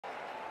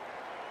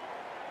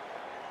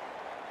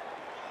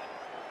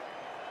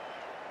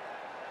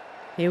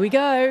Here we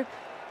go.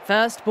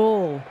 First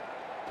ball.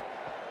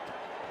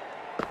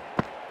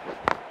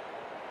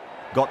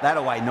 Got that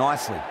away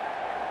nicely.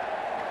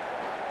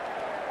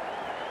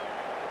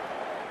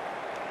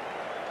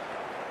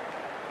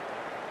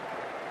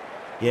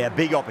 Yeah,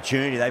 big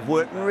opportunity. They've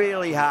worked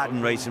really hard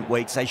in recent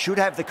weeks. They should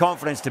have the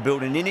confidence to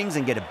build an innings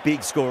and get a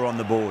big score on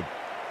the board.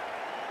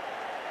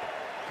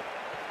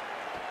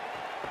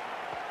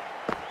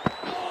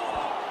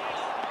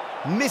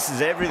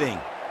 Misses everything.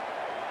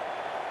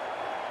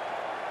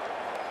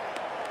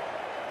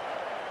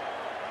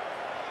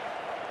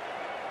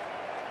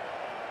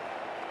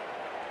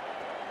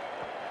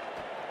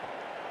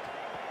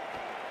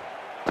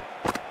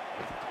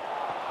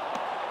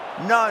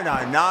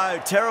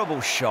 No.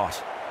 Terrible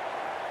shot.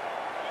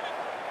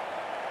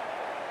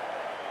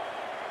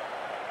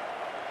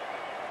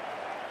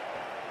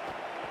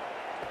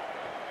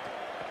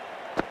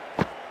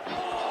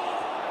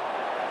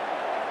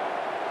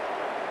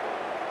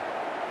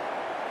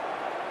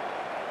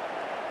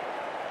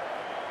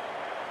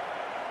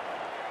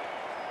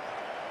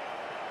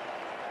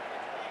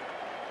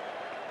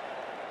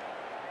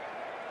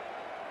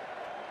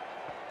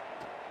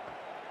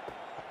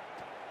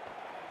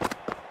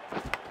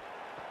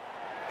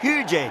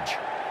 Huge edge.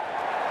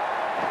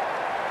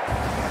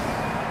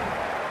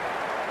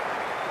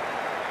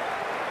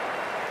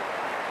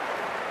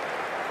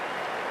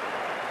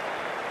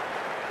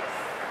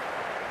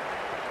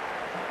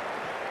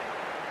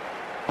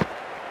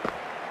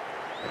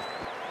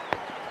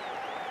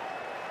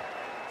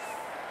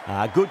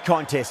 Good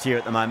contest here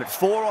at the moment.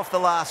 4 off the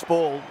last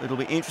ball. It'll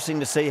be interesting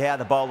to see how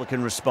the bowler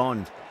can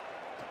respond.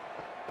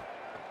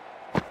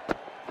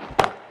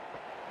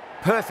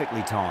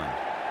 Perfectly timed.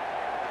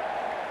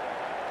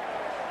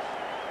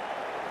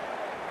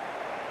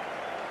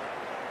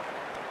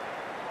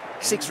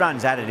 Six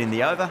runs added in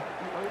the over.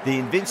 The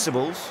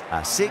Invincibles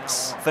are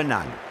 6 for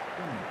none.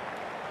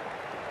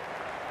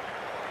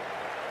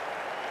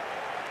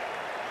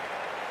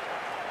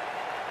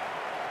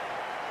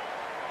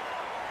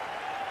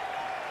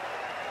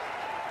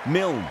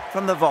 Milne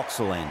from the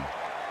Vauxhall end.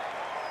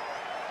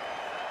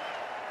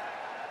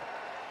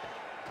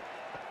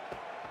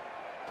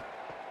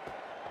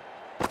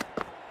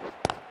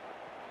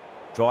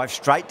 Drive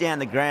straight down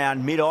the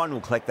ground. Mid-on will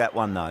collect that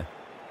one though.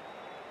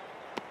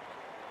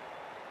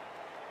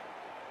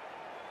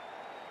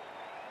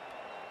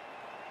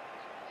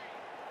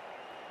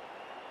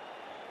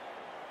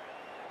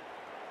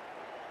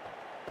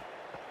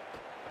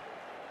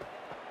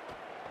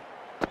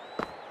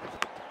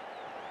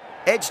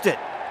 Edged it.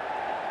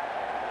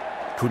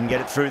 Couldn't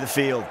get it through the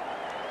field.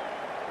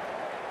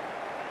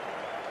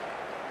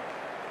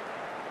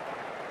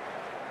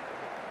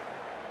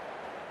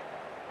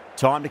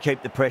 Time to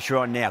keep the pressure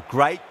on now.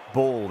 Great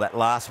ball, that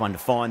last one, to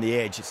find the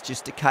edge. It's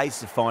just a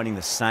case of finding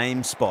the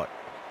same spot.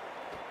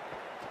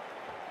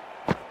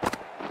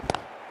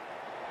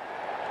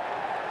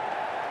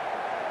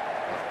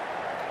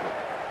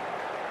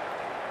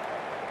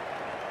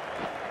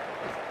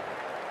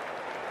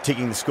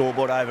 Ticking the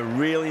scoreboard over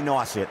really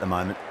nicely at the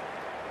moment.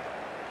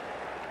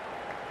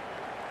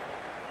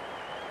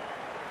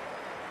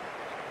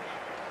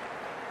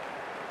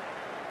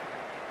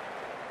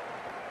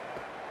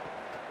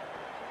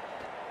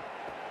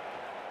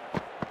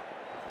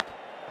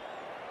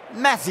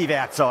 Massive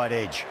outside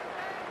edge.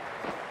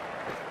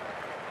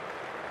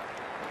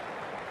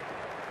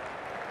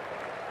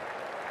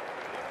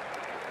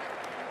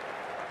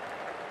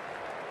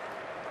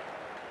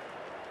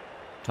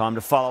 Time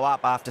to follow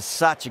up after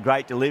such a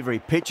great delivery.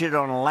 Pitch it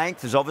on a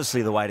length is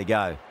obviously the way to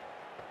go.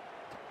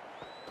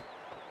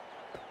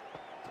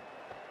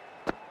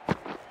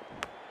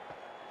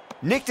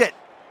 Nicked it.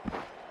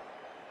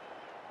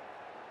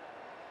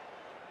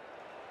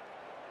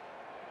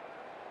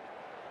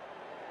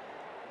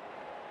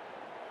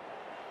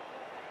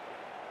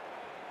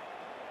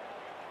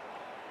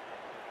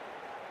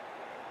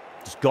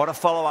 Just got to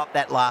follow up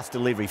that last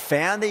delivery.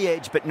 Found the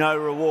edge, but no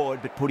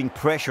reward, but putting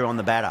pressure on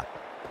the batter.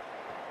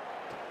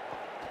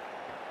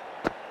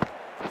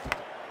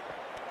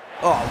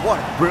 Oh, what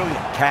a brilliant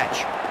catch.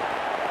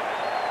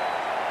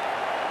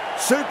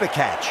 Super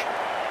catch.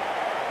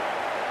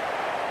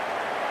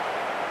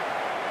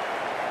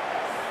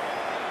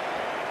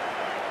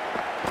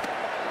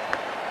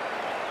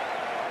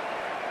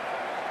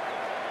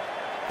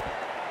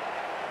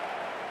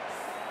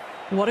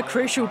 What a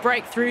crucial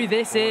breakthrough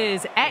this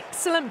is.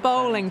 Excellent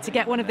bowling to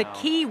get one of the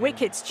key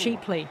wickets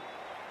cheaply.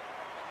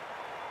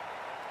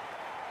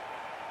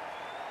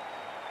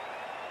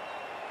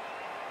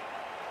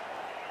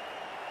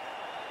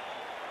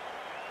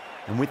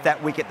 And with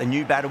that wicket, the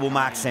new batter will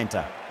mark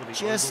centre.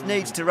 Just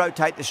needs to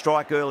rotate the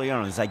strike early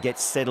on as they get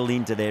settled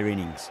into their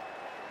innings.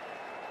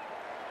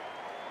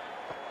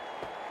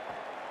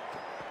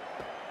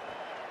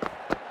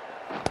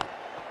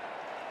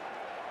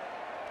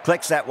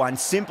 Collects that one,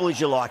 simple as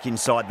you like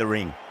inside the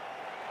ring.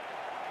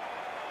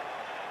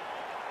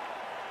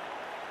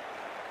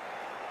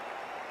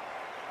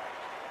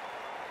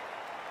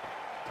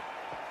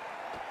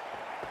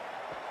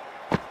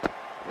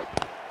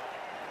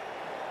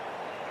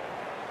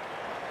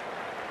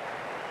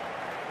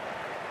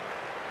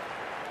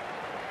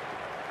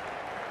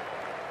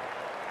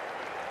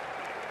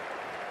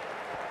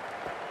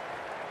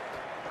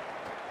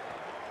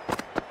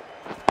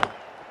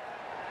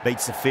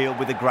 Beats the field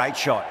with a great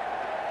shot.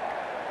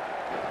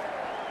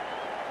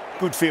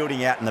 Good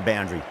fielding out in the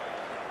boundary.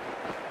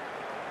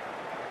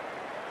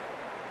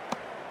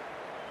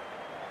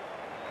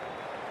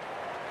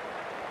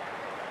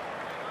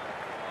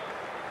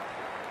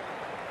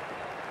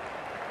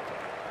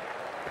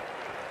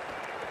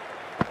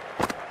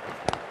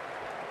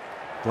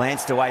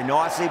 Glanced away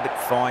nicely, but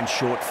fine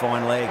short,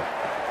 fine leg.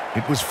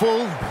 It was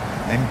full,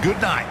 and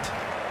good night.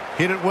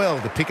 Hit it well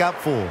to pick up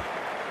 4.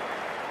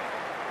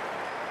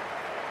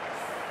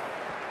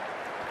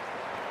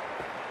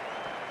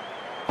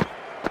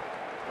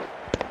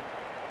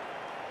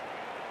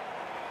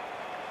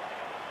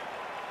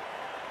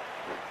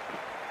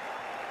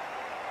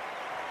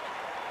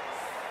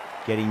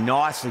 Getting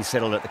nicely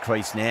settled at the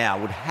crease now.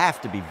 Would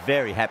have to be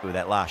very happy with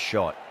that last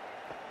shot.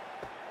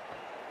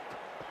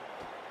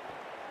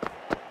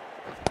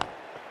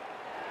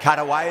 Cut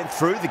away and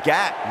through the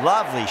gap.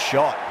 Lovely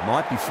shot.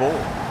 Might be 4.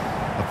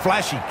 A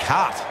flashy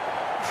cut.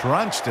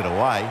 Crunched it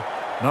away.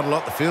 Not a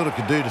lot the fielder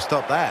could do to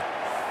stop that.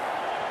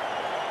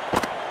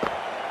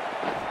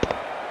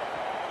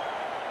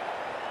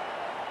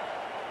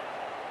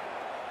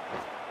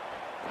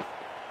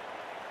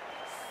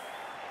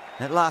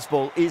 That last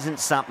ball isn't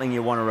something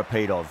you want to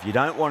repeat of. You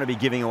don't want to be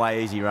giving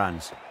away easy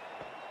runs.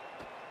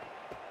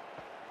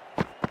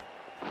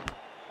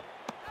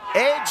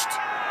 Edged.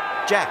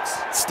 Jacks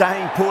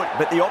staying put,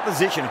 but the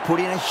opposition have put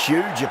in a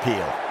huge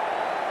appeal.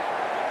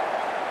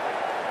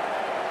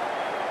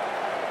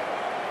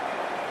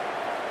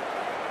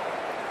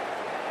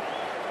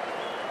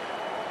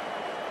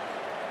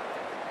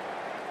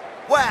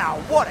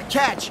 Wow, what a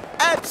catch.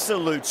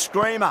 Absolute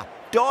screamer.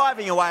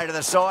 Diving away to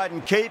the side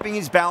and keeping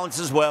his balance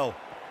as well.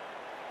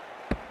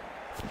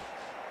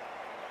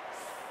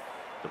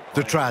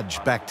 The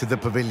trudge back to the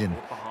pavilion.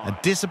 A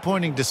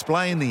disappointing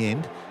display in the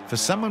end. For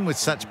someone with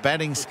such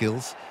batting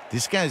skills,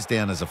 this goes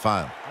down as a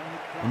fail.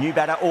 A new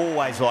batter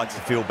always likes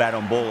to feel bat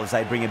on ball as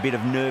they bring a bit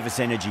of nervous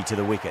energy to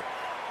the wicket.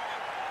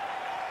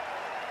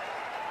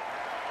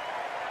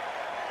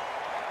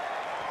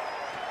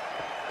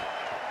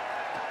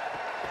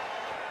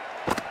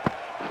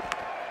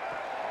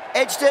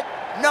 Edged it.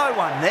 No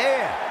one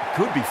there.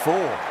 Could be 4.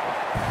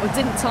 Well,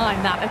 didn't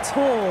time that at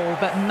all,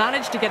 but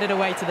managed to get it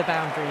away to the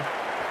boundary.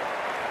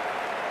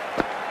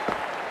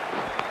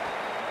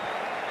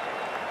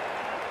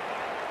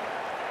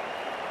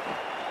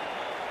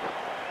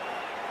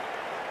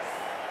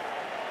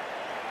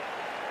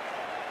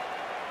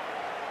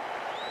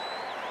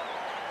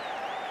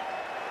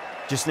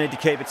 Just need to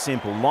keep it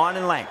simple. Line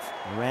and length.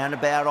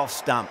 Roundabout off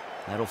stump.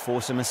 That'll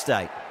force a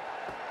mistake.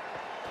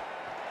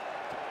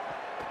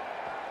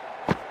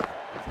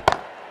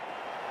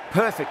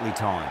 Perfectly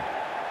timed.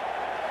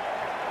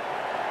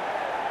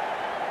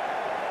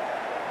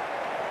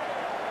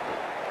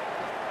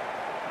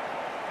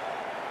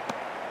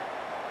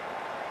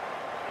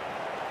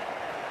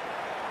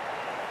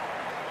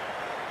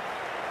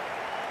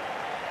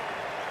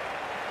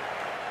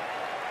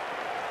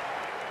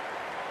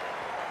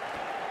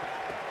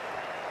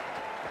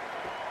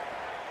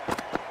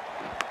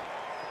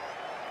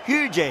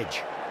 Huge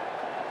edge.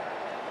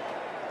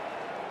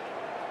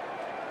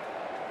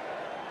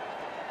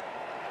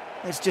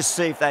 Let's just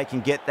see if they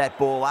can get that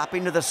ball up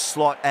into the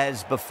slot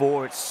as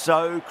before. It's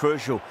so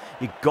crucial.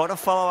 You've got to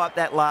follow up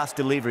that last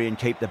delivery and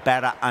keep the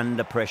batter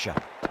under pressure.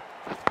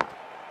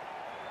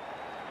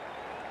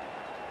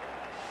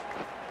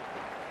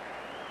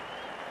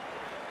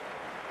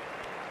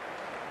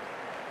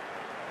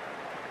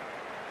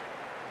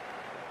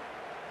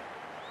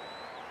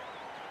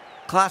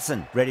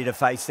 Klassen ready to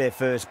face their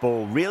first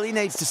ball. Really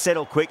needs to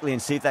settle quickly and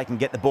see if they can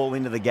get the ball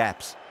into the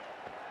gaps.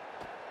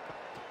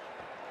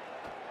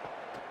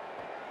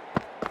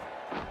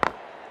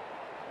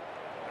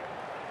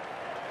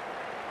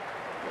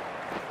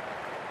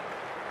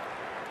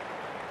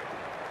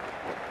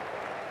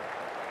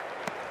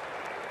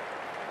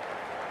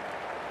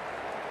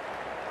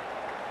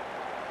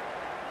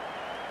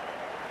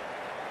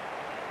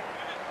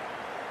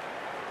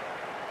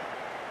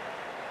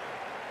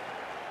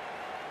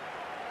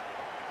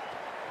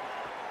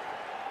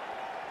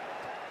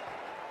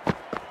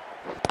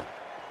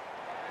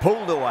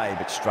 Pulled away,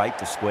 but straight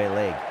to square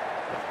leg.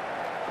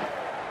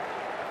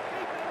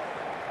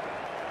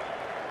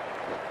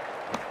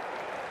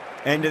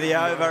 End of the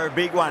over, a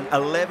big one.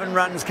 11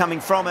 runs coming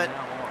from it.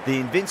 The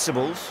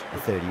Invincibles,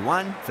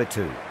 31 for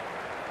 2.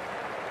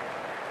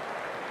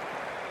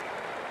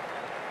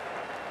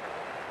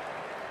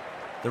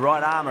 The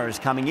right armour is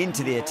coming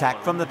into the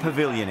attack from the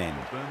pavilion end.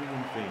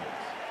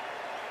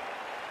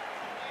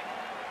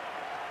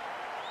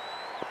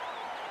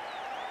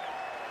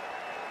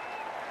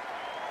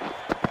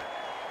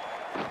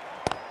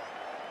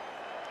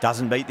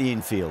 Doesn't beat the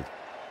infield.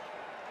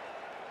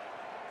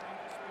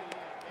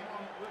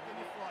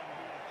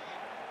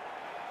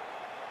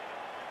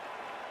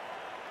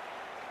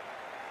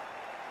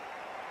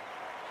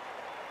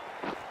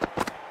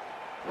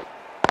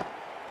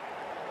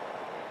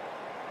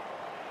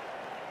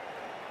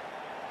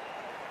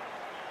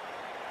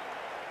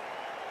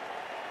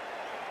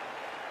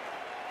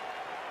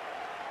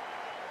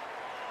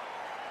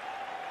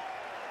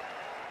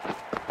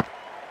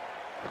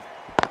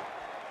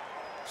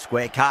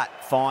 Square cut,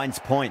 finds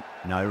point,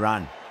 no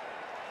run.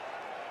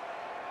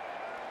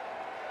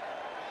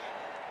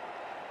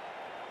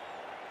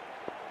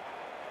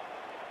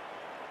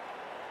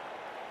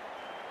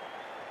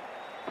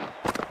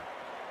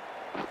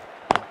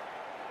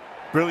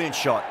 Brilliant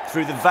shot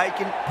through the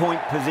vacant point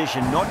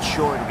position, not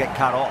sure it'll get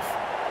cut off.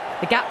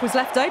 The gap was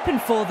left open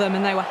for them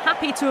and they were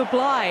happy to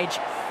oblige.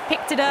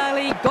 Picked it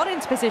early, got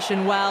into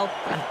position well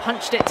and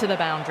punched it to the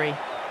boundary.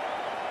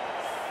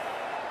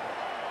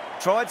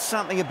 Tried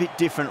something a bit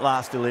different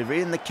last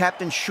delivery and the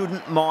captain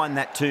shouldn't mind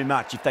that too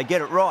much. If they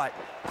get it right,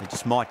 they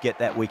just might get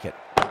that wicket.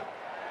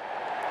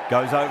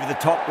 Goes over the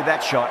top with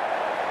that shot.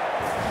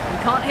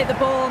 You can't hit the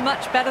ball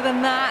much better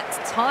than that.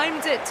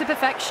 Timed it to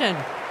perfection.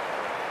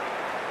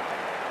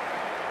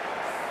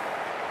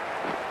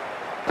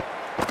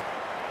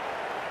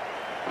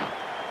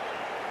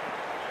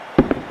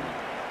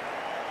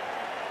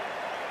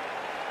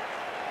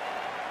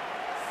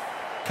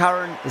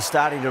 Curran is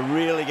starting to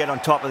really get on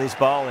top of this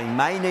bowling.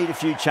 May need a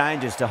few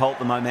changes to halt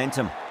the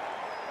momentum.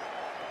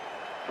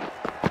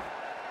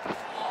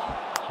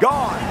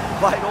 Gone!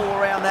 Played all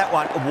around that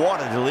one.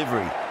 What a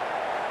delivery.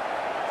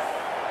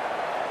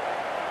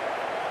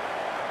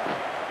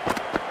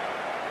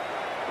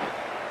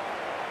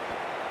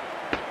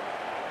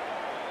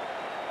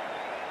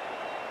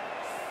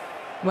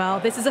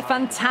 Well, this is a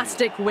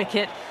fantastic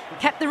wicket.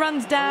 Kept the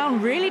runs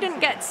down, really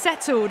didn't get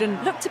settled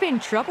and looked to be in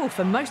trouble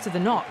for most of the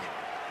knock.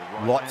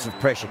 Lots of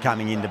pressure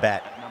coming into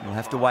bat. We'll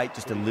have to wait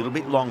just a little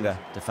bit longer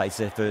to face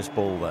their first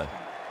ball, though.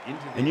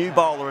 A new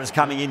bowler is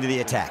coming into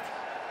the attack.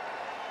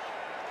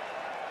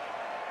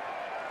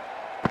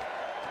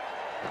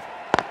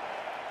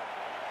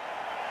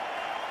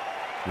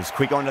 Was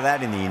quick onto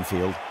that in the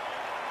infield.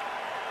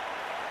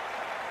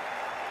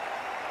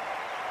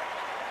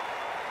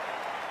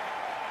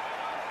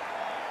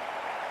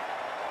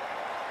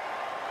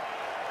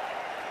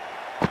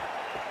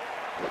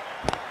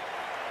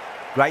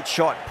 Great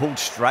shot, pulled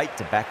straight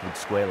to backward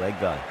square leg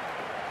though.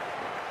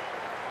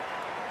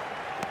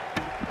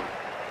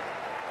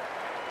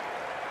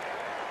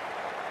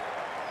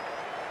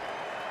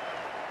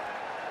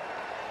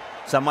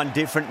 Someone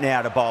different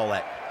now to bowl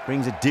at.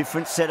 Brings a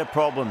different set of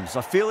problems.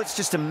 I feel it's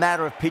just a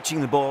matter of pitching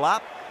the ball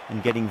up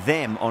and getting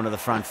them onto the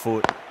front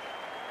foot.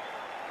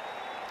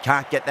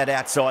 Can't get that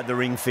outside the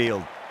ring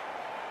field.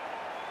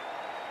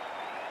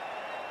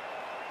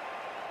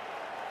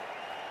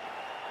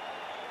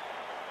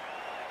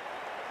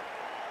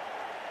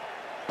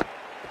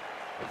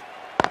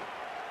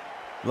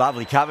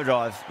 Lovely cover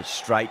drive, but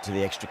straight to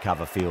the extra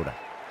cover fielder.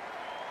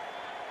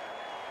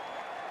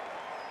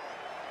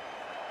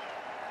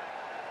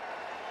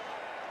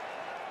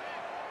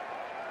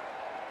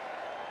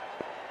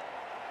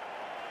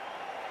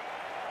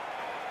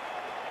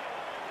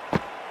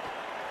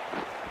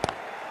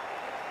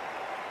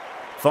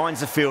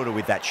 Finds the fielder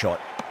with that shot.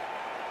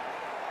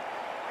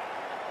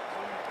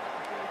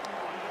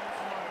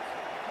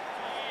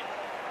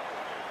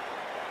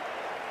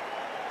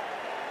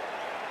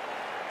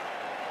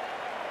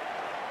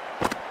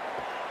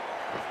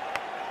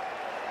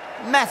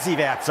 Massive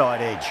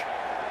outside edge.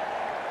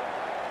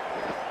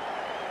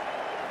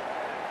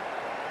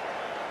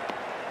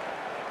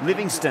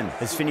 Livingston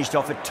has finished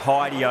off a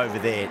tidy over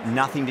there.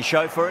 Nothing to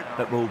show for it,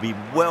 but will be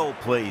well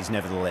pleased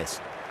nevertheless.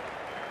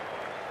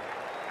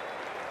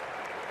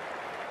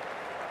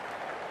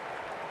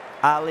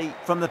 Ali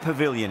from the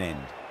pavilion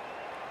end.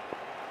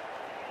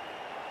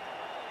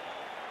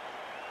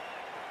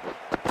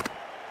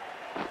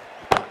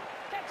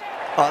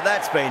 Oh,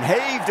 that's been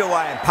heaved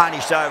away and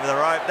punished over the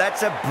rope.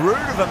 That's a brute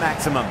of a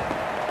maximum.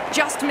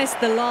 Just missed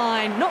the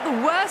line. Not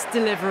the worst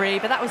delivery,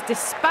 but that was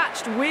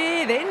dispatched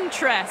with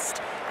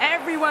interest.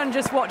 Everyone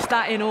just watched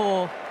that in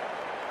awe.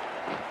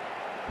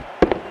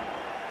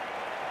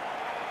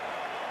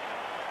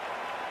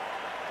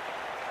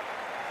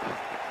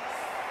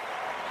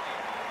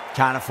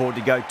 Can't afford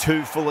to go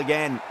too full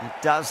again. It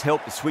does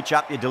help to switch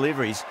up your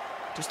deliveries,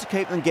 just to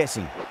keep them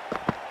guessing.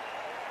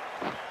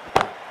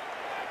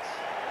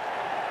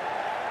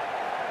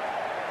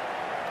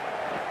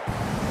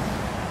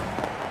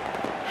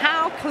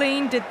 How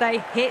clean did they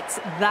hit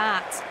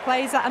that?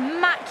 Plays that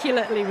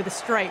immaculately with a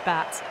straight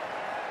bat.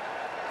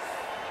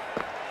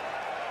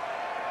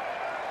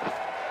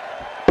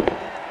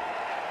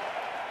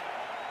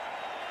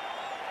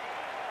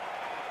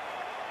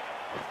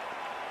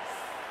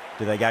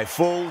 Do they go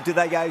full? Do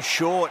they go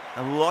short?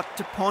 A lot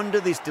to ponder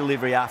this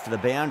delivery after the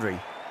boundary.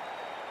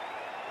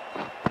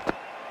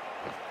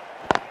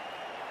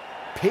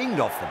 Pinged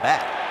off the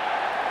bat.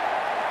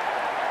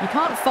 You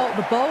can't fault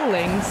the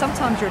bowling.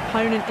 Sometimes your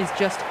opponent is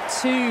just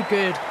too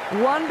good.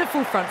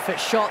 Wonderful front foot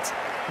shot,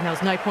 and there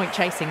was no point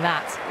chasing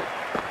that.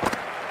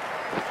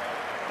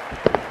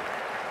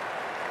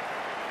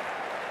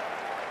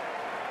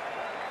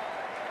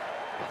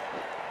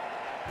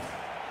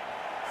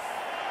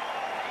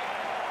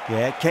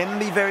 Yeah, it can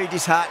be very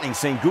disheartening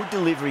seeing good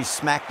deliveries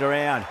smacked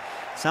around.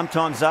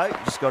 Sometimes, though, you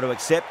just got to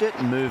accept it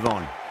and move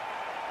on.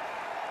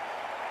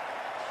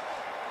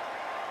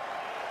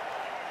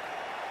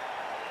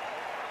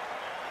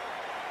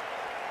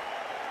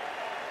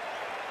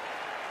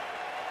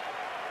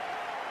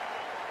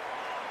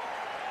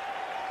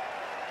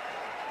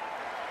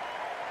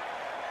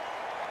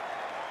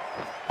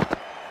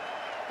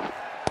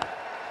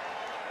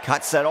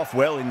 Cuts that off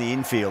well in the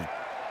infield.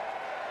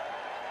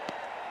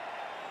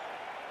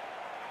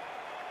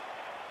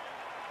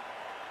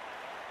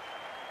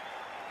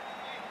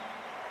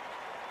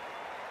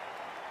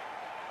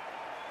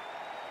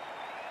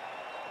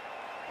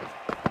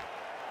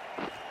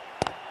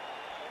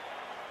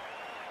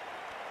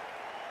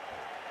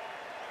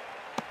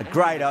 A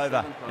great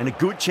over and a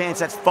good chance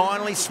that's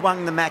finally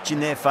swung the match in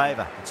their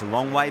favour. It's a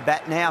long way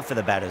back now for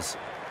the batters.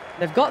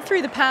 They've got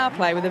through the power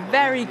play with a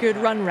very good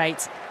run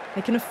rate.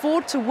 They can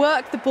afford to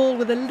work the ball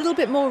with a little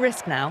bit more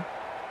risk now.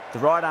 The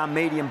right-arm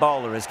medium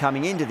bowler is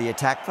coming into the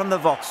attack from the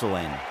Vauxhall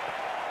end.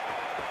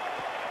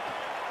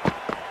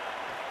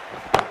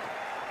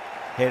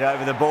 Head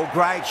over the ball,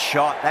 great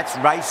shot, that's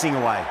racing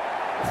away.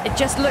 It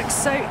just looks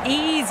so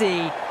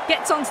easy.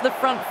 Gets onto the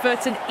front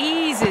foot and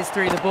eases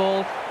through the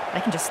ball.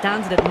 They can just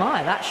stand and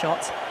admire that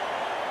shot.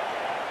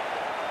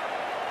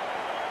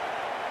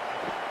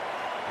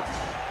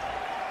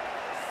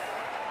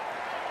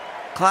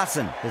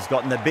 Klassen has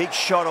gotten the big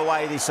shot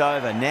away this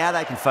over. Now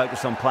they can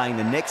focus on playing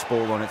the next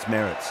ball on its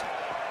merits.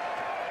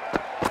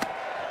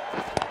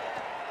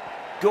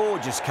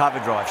 Gorgeous cover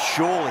drive,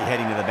 surely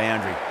heading to the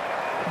boundary.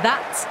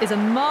 That is a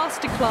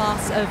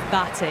masterclass of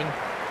batting.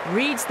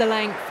 Reads the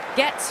length,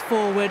 gets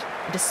forward,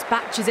 and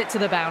dispatches it to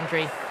the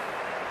boundary.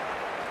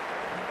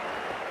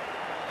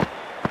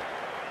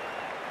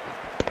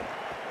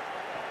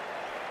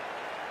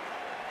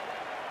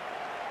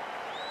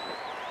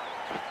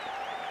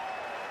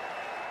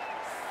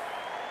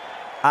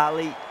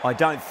 Ali, I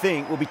don't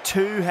think, will be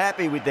too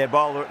happy with their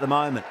bowler at the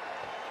moment.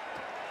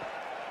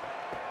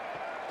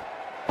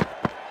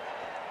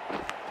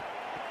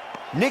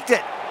 Nicked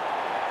it.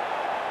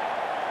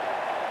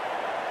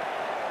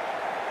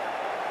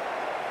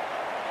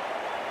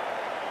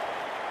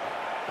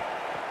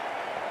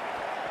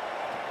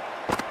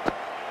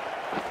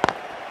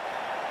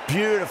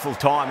 Beautiful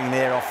timing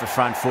there off the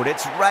front foot.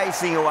 It's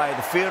racing away.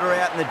 The fielder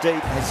out in the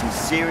deep has some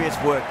serious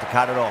work to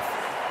cut it off.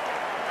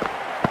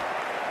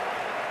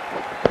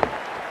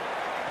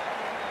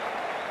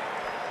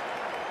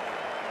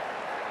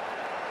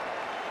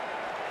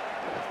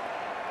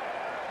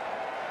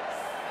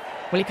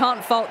 Well, you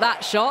can't fault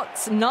that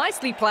shot.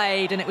 Nicely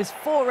played, and it was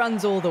 4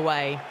 runs all the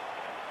way.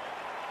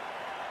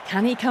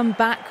 Can he come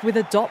back with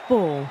a dot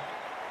ball?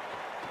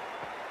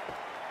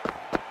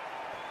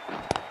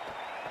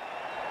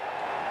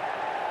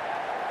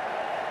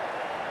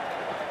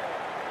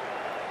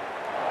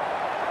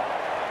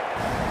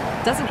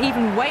 Doesn't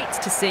even wait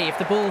to see if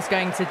the ball's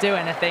going to do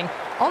anything.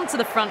 Onto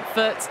the front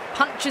foot,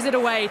 punches it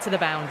away to the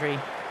boundary.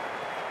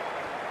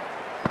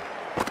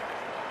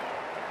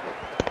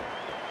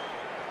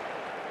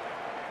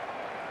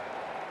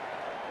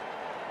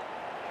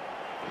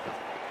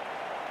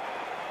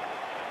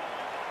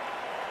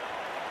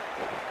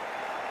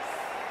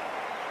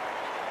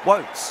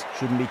 Wokes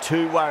shouldn't be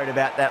too worried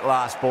about that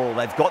last ball.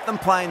 They've got them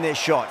playing their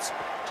shots.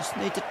 Just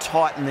need to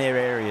tighten their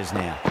areas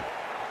now.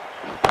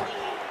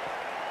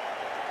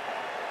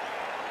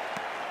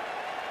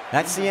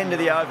 That's the end of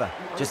the over.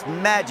 Just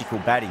magical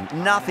batting.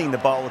 Nothing the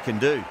bowler can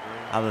do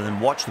other than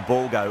watch the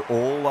ball go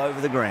all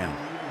over the ground.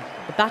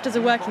 The batters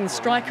are working the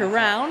striker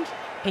around,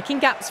 picking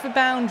gaps for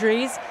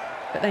boundaries,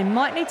 but they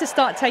might need to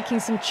start taking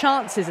some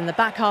chances in the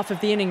back half of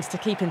the innings to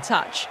keep in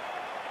touch.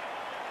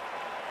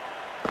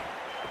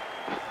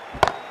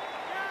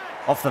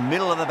 Off the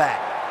middle of the bat.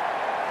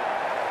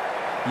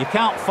 You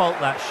can't fault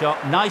that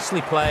shot.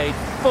 Nicely played.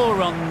 4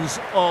 runs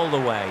all the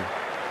way.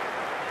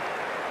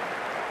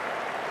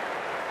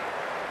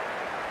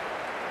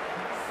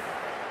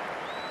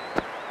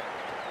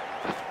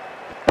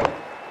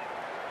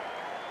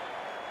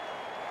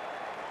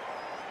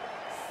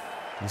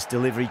 This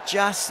delivery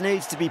just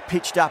needs to be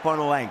pitched up on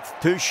a length.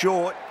 Too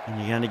short, and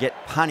you're going to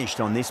get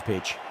punished on this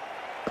pitch.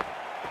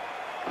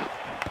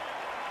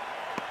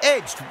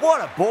 Edged,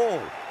 what a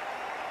ball!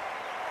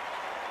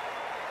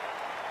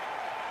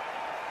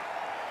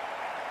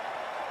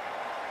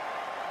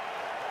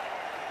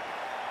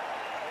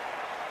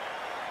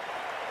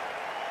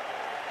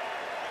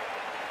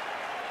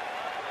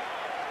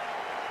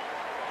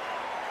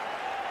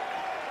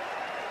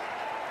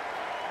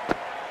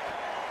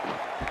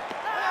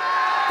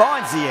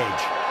 Finds the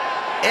edge.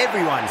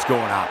 Everyone's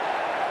gone up.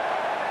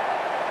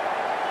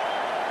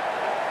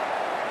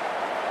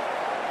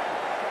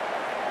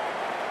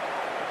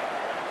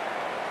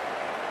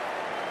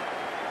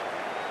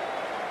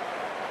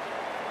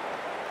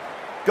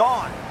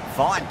 Gone.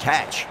 Fine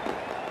catch.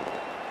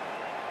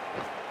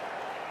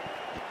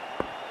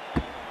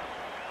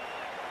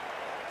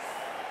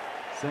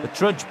 The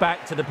trudge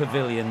back to the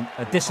pavilion,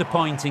 a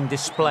disappointing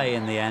display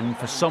in the end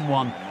for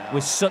someone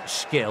with such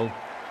skill.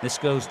 This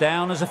goes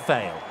down as a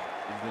fail.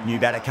 New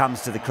batter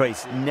comes to the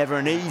crease. Never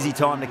an easy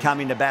time to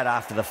come into bat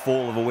after the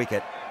fall of a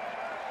wicket.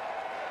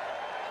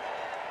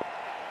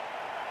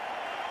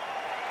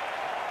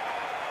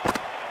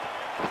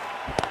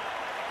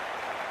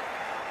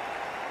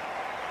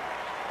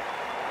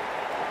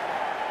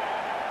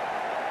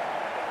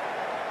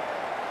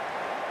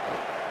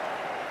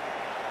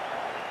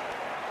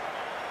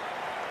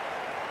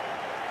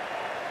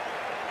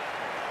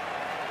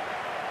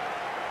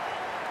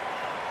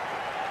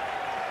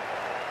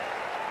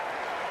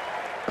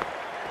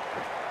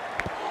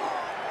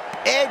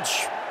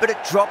 Edge, but it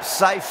drops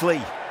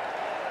safely.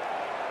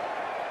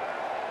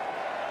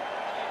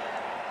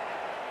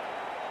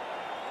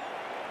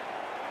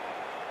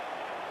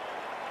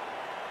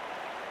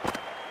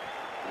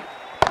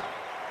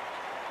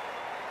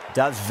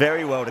 Does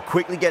very well to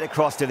quickly get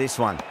across to this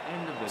one.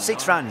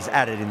 6 runs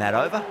added in that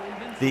over.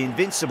 The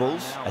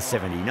Invincibles are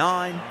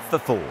 79 for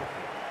 4.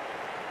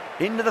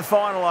 Into the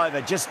final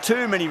over, just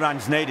too many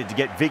runs needed to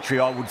get victory,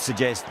 I would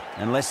suggest,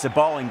 unless the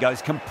bowling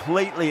goes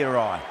completely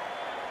awry.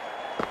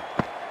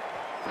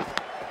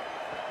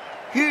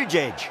 Huge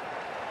edge.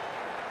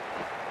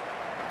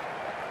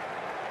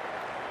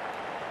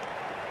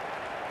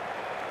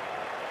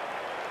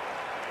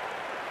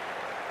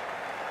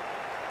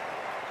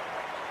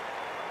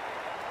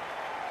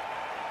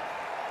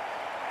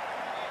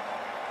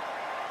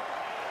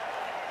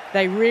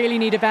 They really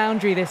need a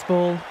boundary, this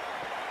ball.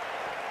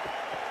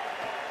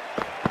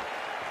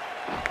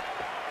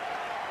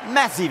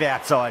 Massive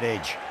outside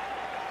edge.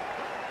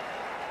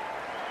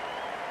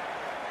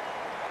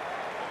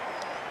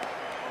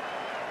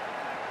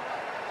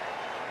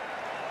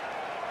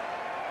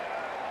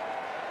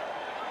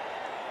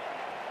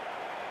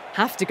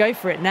 Have to go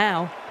for it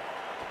now.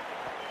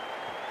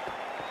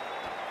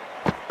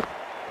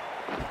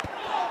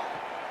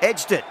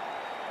 Edged it.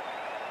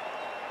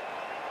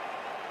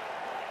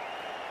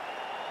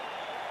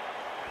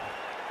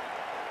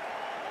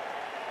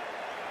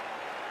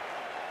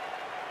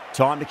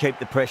 Time to keep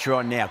the pressure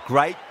on now.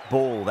 Great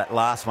ball, that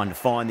last one, to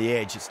find the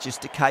edge. It's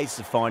just a case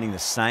of finding the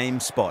same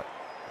spot.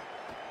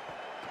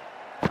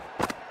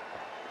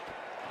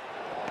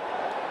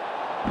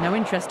 No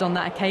interest on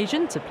that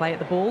occasion to play at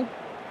the ball.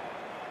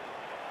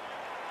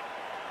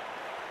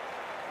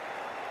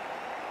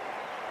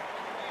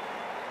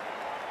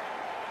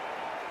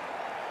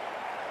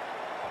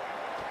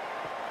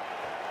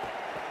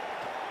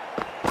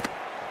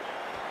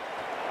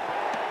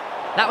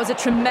 That was a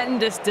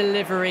tremendous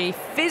delivery.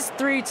 Fizzed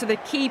through to the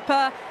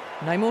keeper.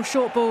 No more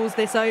short balls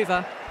this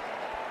over.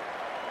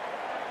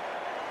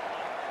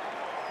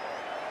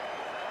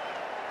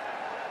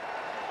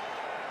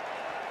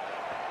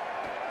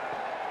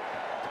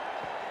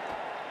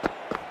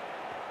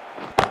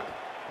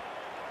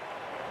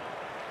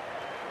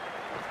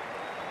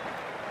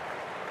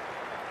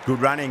 Good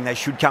running. They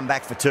should come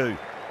back for 2.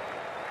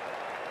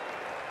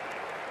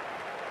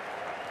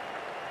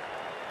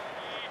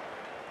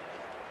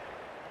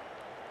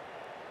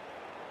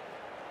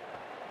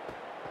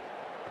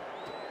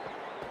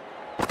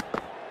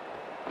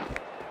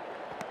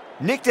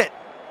 Nicked it.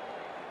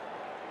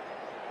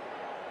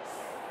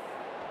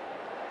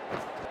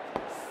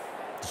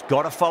 Just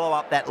got to follow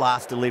up that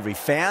last delivery.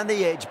 Found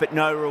the edge, but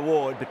no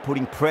reward, but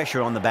putting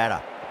pressure on the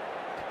batter.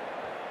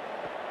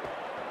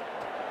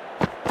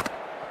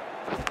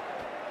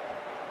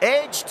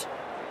 Edged.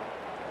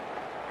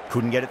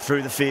 Couldn't get it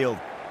through the field.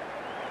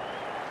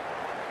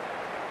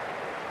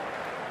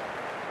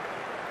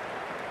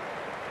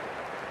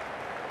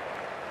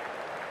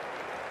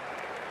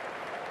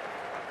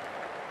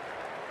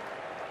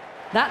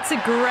 That's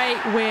a great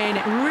win.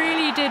 It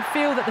really did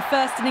feel that the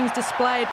first innings displayed